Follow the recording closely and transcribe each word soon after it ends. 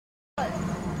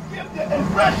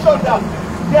pressure them.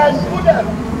 They are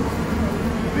students.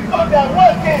 Because they are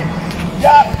working. They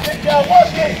are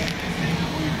working.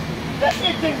 They're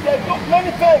eating. They do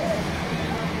many things.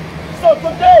 So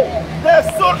today, their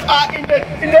souls are in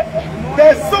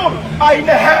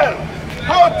the hell.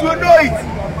 How to know it?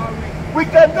 We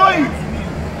can know it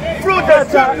through the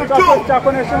thing you do.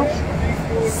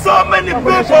 So many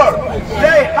people,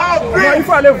 they have dreams.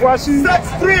 Sex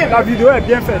dreams. La vidéo est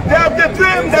bien faite. They have the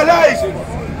dream, the life.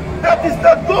 That is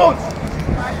not good.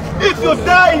 If you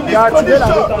die in this condition,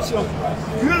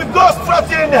 you will go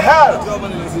straight in hell.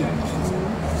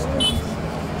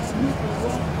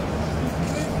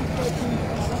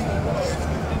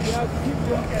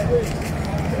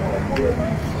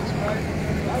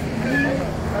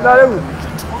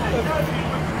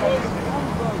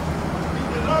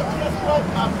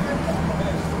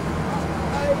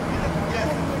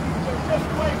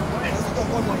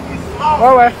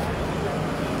 Ouais.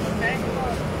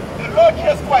 The Lord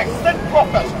Jesus Christ sent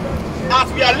prophets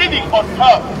as we are living on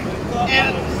earth.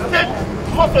 He'll send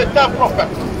most of the time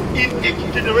prophets. In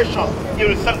each generation, he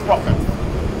will send prophets.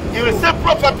 He will send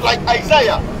prophets like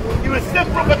Isaiah. He will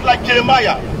send prophets like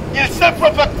Jeremiah. He will send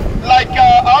prophets like,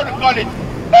 how to call it,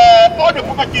 all the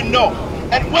prophets you know.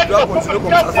 And when the prophet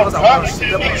comes to earth,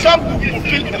 it comes to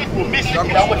fulfill the promise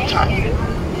in our time.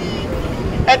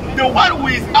 And the one who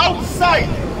is outside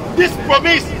this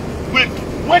promise, will,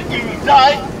 when he will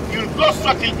die, he will go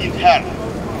straight in hell.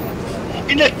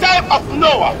 In the time of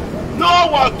Noah, Noah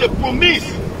was the promise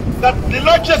that the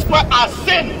Lord Jesus Christ has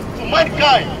sent to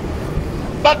mankind.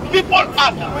 But people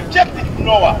have rejected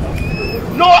Noah.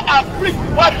 Noah has preached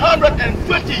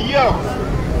 120 years.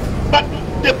 But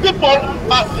the people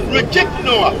have rejected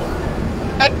Noah.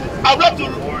 And I want to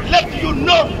let you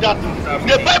know that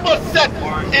the Bible said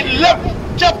in Luke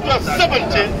chapter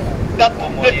 17 that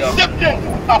the same thing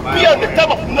appeared in the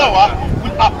time of Noah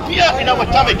will appear in our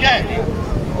time again.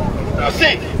 You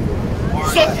see?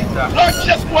 So, Lord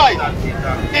Jesus Christ,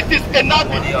 it is enough.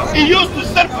 He used to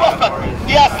send prophets.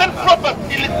 He has sent prophets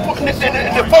in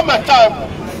the former time.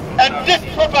 And this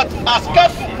prophet has come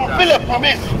to fulfill a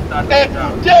promise. And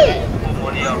today,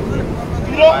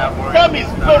 you know, time is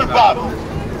very bad.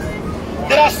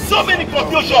 There are so many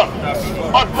confusion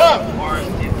on earth.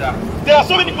 There are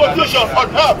so many confusion on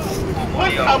earth.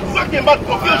 When I'm talking about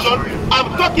confusion,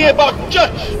 I'm talking about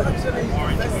church.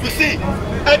 You see,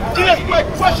 and Jesus Christ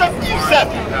questioned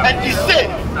himself, and he said,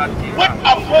 when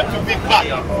I'm going to be back,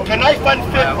 can I find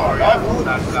faith on earth?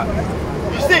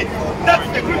 You see,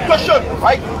 that's a good question,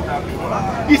 right?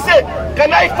 He said,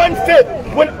 can I find faith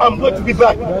when I'm going to be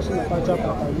back?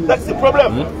 That's the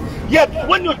problem. Yet,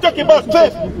 when you talk about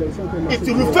faith, it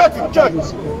refers to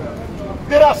church.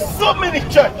 There are so many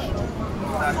churches.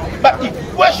 But he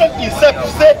questioned himself to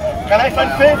say, can I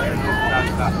find faith?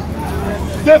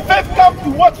 The faith comes to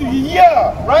what you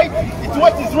hear, right? It's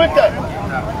what is written.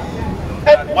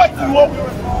 And what you want,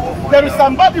 there is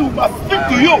somebody who must speak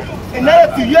to you in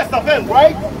order to hear something,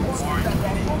 right?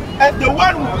 And the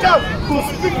one who comes to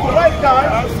speak the right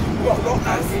time.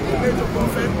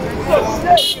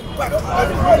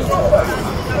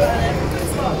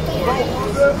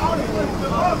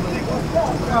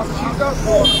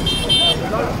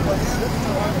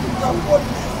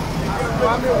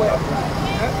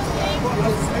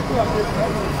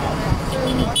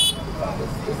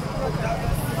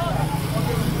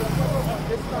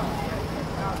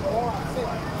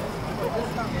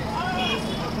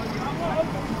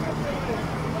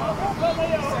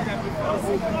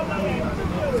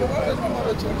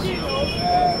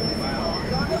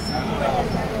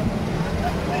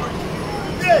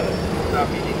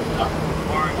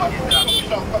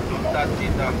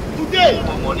 Today,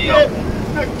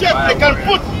 the church, they can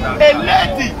put a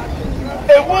lady,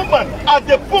 a woman at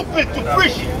the pulpit to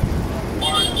preach.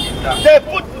 They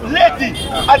put lady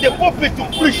at the pulpit to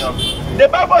preach. The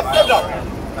Bible said that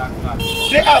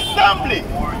the assembly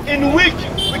in which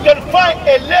we can find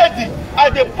a lady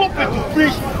at the pulpit to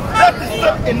preach, that is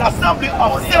not an assembly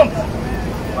of saints.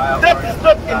 That is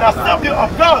not an assembly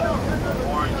of God.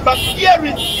 But here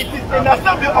it is an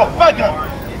assembly of pagans.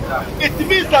 It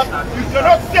means that you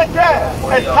cannot sit there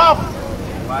and have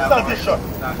salvation.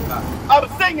 I'm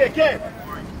saying again,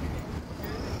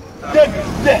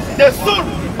 the soul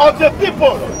of the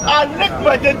people are linked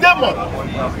by the demon.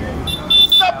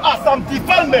 Some are some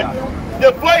defilement.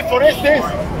 The boy, for instance,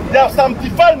 there are some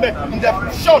defilement in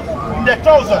the shirt, in the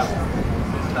trousers.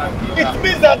 It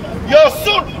means that your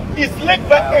soul is linked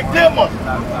by a demon.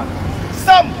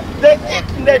 Some, they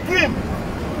eat in their dream.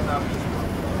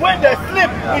 When they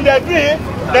sleep in their dream,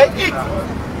 they eat.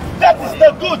 That is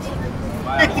not good.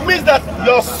 It means that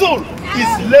your soul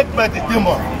is led by the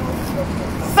demon.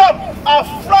 Some are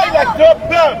fly like the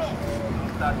bird.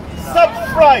 Some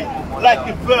fly like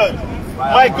a bird.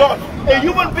 My God, a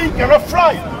human being cannot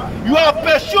fly. You are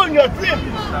pursuing your dream.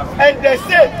 And they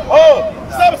say, oh,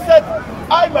 some said,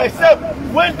 I myself,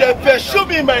 when they pursue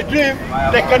me in my dream,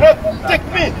 they cannot take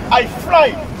me. I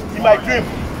fly in my dream.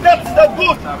 That's not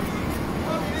good.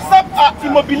 Some are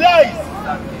immobilized.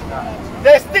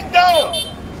 They stick down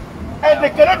and they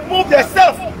cannot move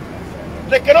themselves.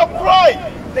 They cannot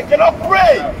cry. They cannot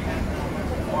pray.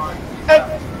 And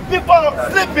people are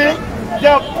sleeping. They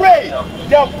are praying.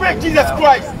 They are praying Jesus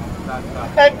Christ.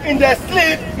 And in their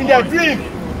sleep, in their dream,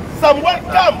 someone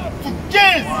come to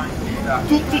gaze,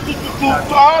 to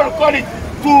how to call it,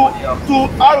 to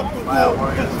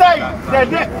tie their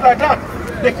neck like that.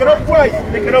 They cannot pray.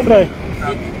 They cannot pray.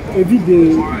 Évite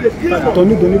de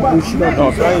donner bouche. Non,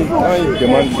 quand il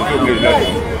demande, il faut que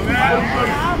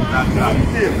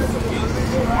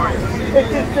It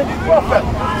is the prophet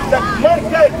that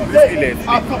mankind today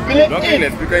has to believe donc il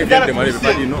explique qu'il vient demander, il ne veut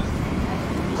pas dire non.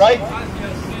 Right?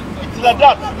 It's like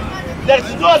that. There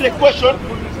is no other question.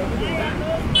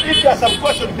 If there are some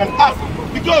question you can ask.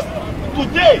 Because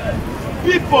today,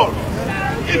 people,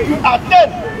 if you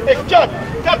attend a church,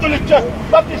 Catholic church,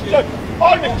 Baptist church,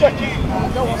 all the churches,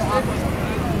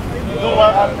 no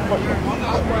one asks a question.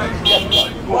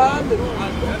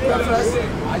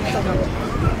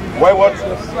 Why what?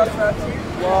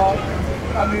 Well,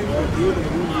 I mean,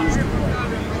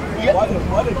 what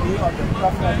the day of the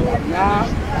prophet now,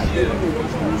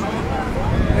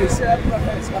 they say a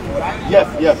prophet is coming back.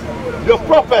 Yes. The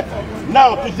prophet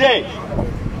now, today,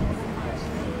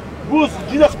 who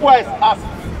Jesus Christ has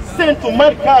sent to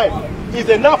mankind, is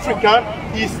an African.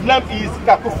 His name is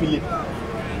Kaku Philip.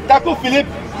 Kaku Philip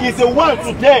is the one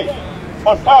today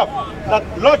on earth that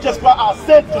Lord Jesus Christ has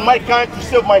sent to mankind to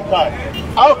save mankind.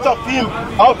 Out of him,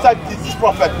 outside this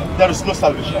prophet, there is no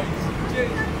salvation.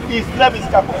 His name is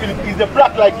Kaku Philip. He's a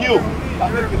black like you.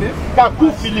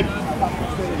 Kaku Philip.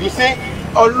 You see?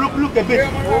 Oh, look a bit.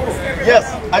 Yes.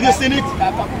 Have you seen it?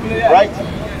 Right?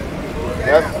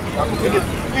 Yes. Kaku Philip.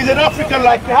 He's an African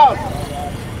like us.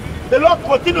 The Lord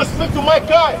continues to speak to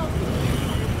mankind.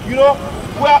 You know,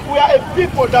 we are a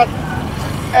people that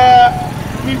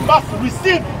we must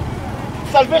receive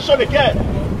salvation again.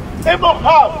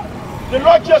 Abraham, the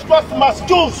Lord Jesus Christ must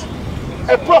choose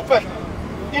a prophet.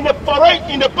 In the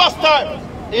past time,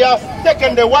 he has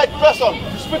taken the white person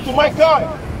to speak to mankind.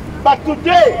 But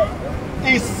today,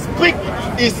 he speaks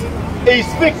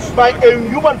by a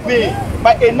human being,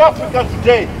 by an African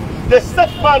today. The set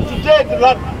man today, the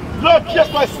Lord Jesus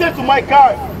Christ said to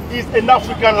mankind, is an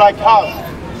African like us.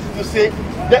 You see,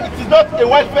 it is not a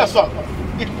white person.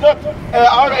 It's not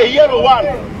a yellow one,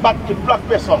 but a black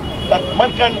person that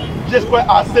mankind, Jesus Christ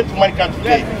has sent to mankind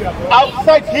today.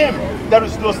 Outside him, there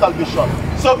is no salvation.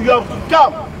 So you have to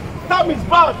come. Time is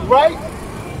bad, right?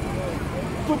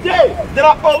 Today, there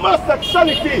are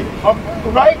homosexuality,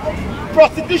 right?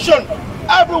 Prostitution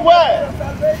everywhere.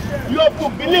 You have to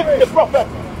believe in the prophet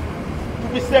to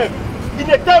be saved. In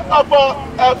the time of,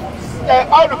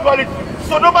 how to call it,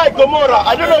 Sodom and Gomorrah,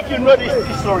 I don't know if you know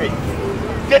this story.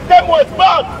 The time was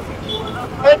bad,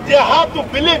 and they had to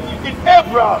believe in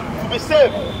Abraham to be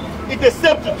saved. It's the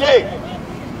same today.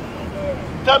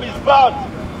 Time is bad.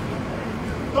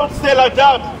 Don't stay like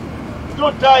that.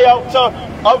 Don't die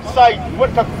outside.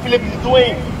 What Kaku Philip is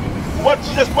doing, what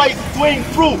Jesus Christ is doing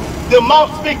through the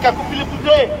mouth speak Kaku Philip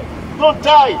today. Don't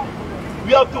die.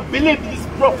 We have to believe this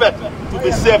prophet to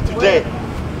be saved today.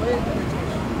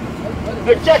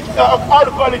 The church, how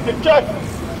to call it, the church,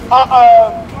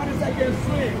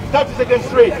 32nd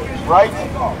Street, right?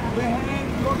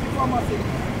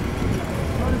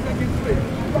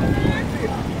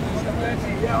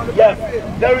 Yes,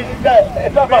 there is a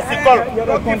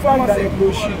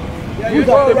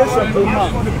vous appelez simplement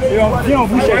et on vient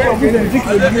vous chercher, on vous indique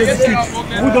le lieu d'étude,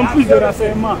 on vous donne plus de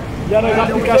renseignements. Il y a des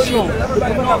applications.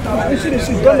 Ici,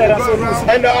 je donne les renseignements.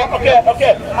 And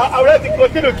okay. I would like to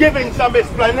continue giving some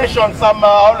explanation, some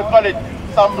how to call it,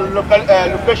 some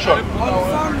location.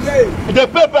 The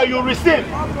paper you receive,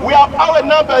 we have our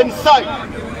number inside.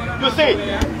 You see,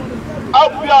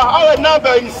 we have our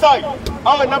number inside.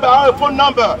 Our phone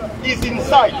number is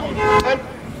inside, and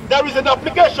there is an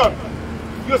application.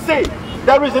 You see,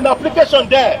 there is an application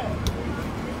there.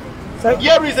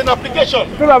 Here is an application.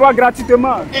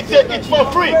 It's for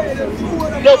free.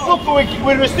 The book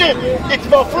we receive, it's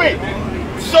for free.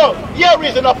 So here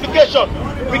is an application.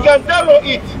 We can download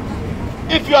it.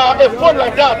 If you have a phone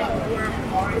like that,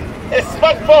 a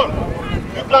smartphone,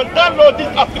 you can download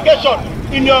this application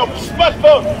in your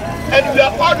smartphone, and you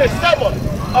have all the sermon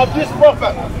of this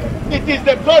prophet. It is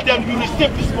the burden you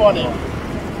received this morning.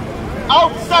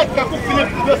 Outside Kaku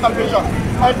Philip is no salvation.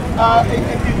 And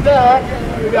it is there,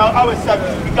 we are our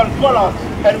service. We can call out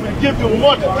and we'll give you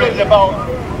more details about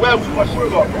where we worship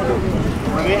God.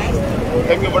 Okay?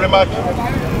 Thank you very much. Do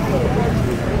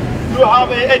you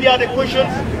have any other questions?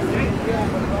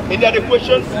 Any other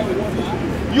questions?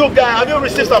 You guys, have you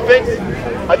received some things?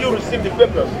 Have you received the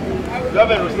papers? You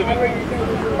haven't received it?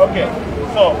 Okay.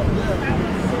 So,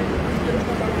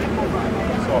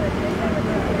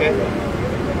 okay.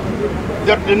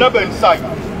 The number inside.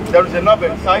 There is a number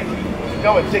inside.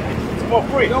 Go and take it. It's for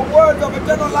free. The words of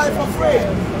eternal life for free.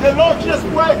 The Lord just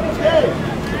right today.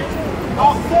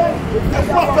 I'll send a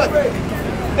prophet,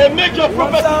 a major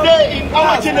prophet today in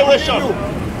our generation.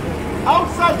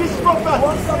 Outside this prophet,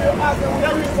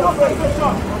 there is no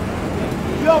salvation.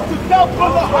 You have to come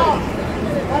from the house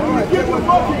and we give you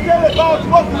more detail about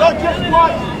what the Lord just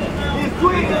right is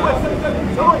doing in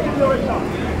our generation.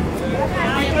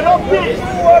 We cannot be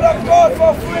the word of God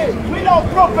for free. Without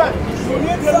prophet, the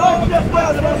Lord just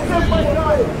right is same my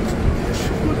time.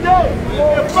 Today,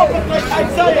 a prophet like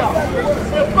Isaiah, a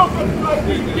prophet like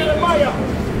Jeremiah,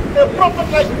 a prophet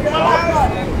like Malachi,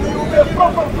 a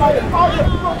prophet like other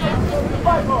prophets of the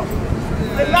Bible.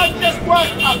 The largest one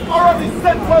has already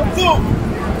sent for you.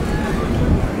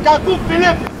 Kaku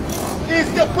Philip is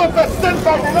the prophet sent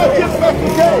by the largest one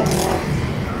today.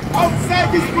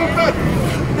 Outside this prophet,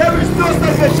 there is no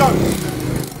salvation.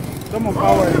 Some of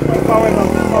power.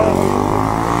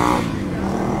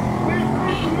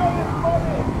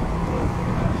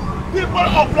 People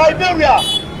of Liberia,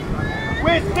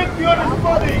 we speak to you this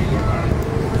morning.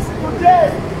 Today,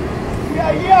 we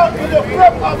are here in the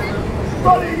frame of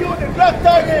telling you the glad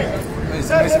tidings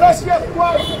that the Lord Jesus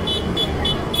Christ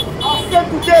has sent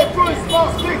today through his small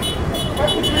stick.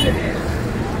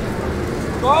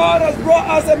 God has brought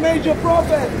us a major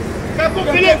prophet. Kaku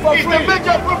Philip is the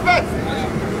major prophet.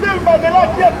 Still by the Lord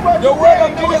Jesus Christ. The word of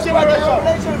Jesus Christ, the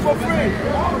revelation for free.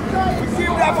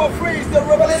 Receive that for free. It's the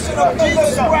revelation of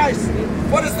Jesus Christ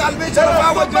for the salvation of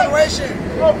our generation.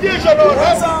 Confusion on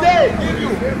earth today.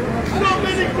 So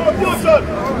many confusion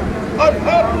on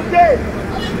earth today.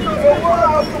 The world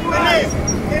has to believe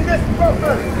in this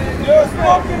prophet. The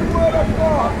spoken word of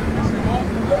God.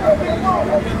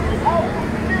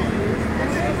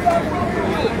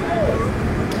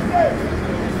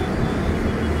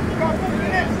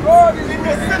 God is in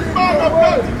the sixth man of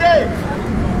God today.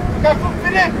 Kaku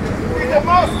Philip is the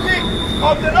mouthpiece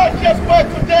of the Lord Jesus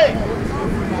Christ today.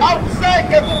 Outside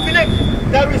Kaku Philip,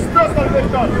 there is no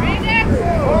salvation.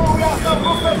 Oh, we are some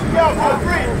prophets here for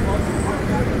free.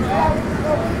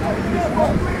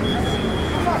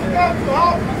 You must come to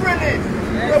have freely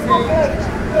the prophet,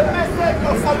 the message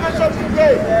of salvation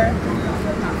today.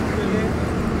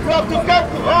 You have to come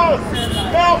to us.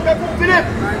 Now, Kaku Philip,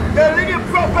 the leading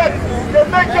prophet, the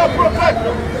major prophet,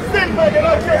 sent by the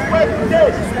Lord Jesus Christ today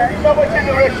in our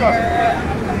generation.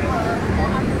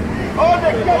 All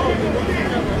the captives in the sea,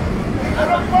 and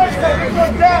the first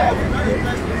salvation there.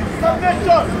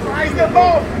 Salvation is the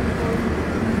mouth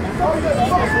of the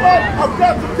spokesman of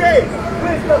God today.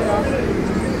 Please let's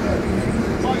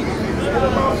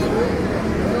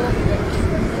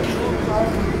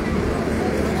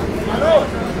hello.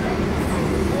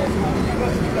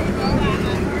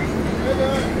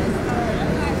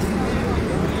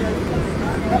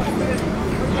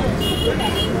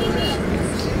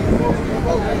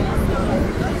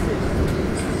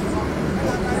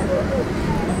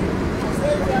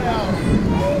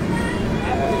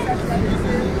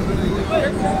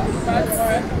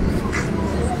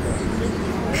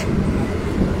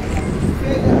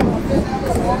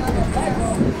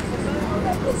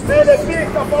 May the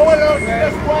peace of our Lord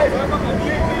Jesus Christ be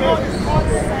with you this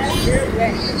morning.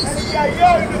 And we are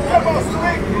here in the table of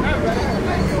strength.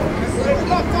 It's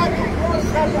not time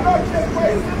that the Lord Jesus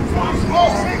Christ is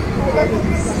all sick that we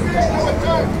need to finish our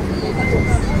time.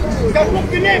 Kaku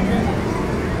Philip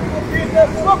is the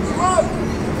spokesman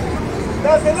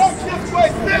that the Lord Jesus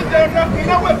Christ sent in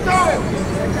our time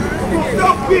to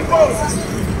stop people.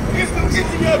 If you eat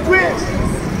in your dreams,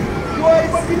 you are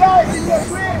immobilized in your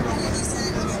dreams.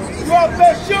 You are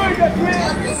pursuing the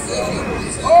dream.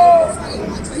 Oh,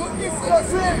 you eat your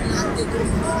dream. You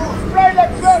fly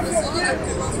like birds in your dream.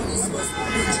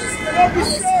 You cannot be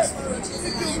saved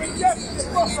if you reject the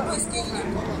prophet.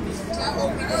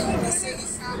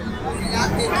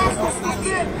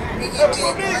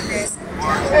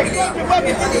 Except the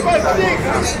Bible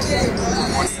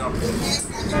 25:6.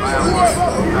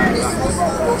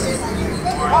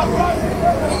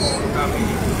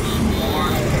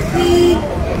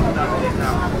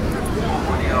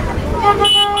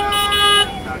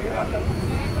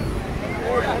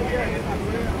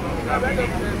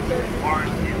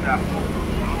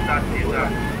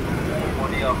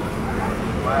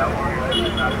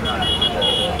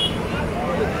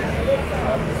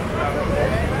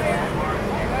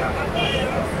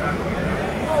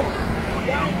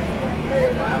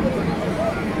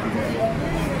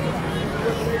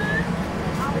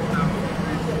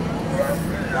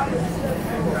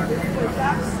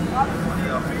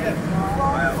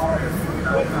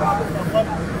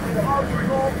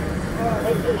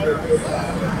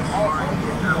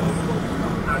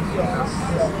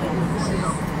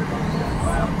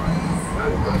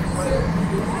 Thank you.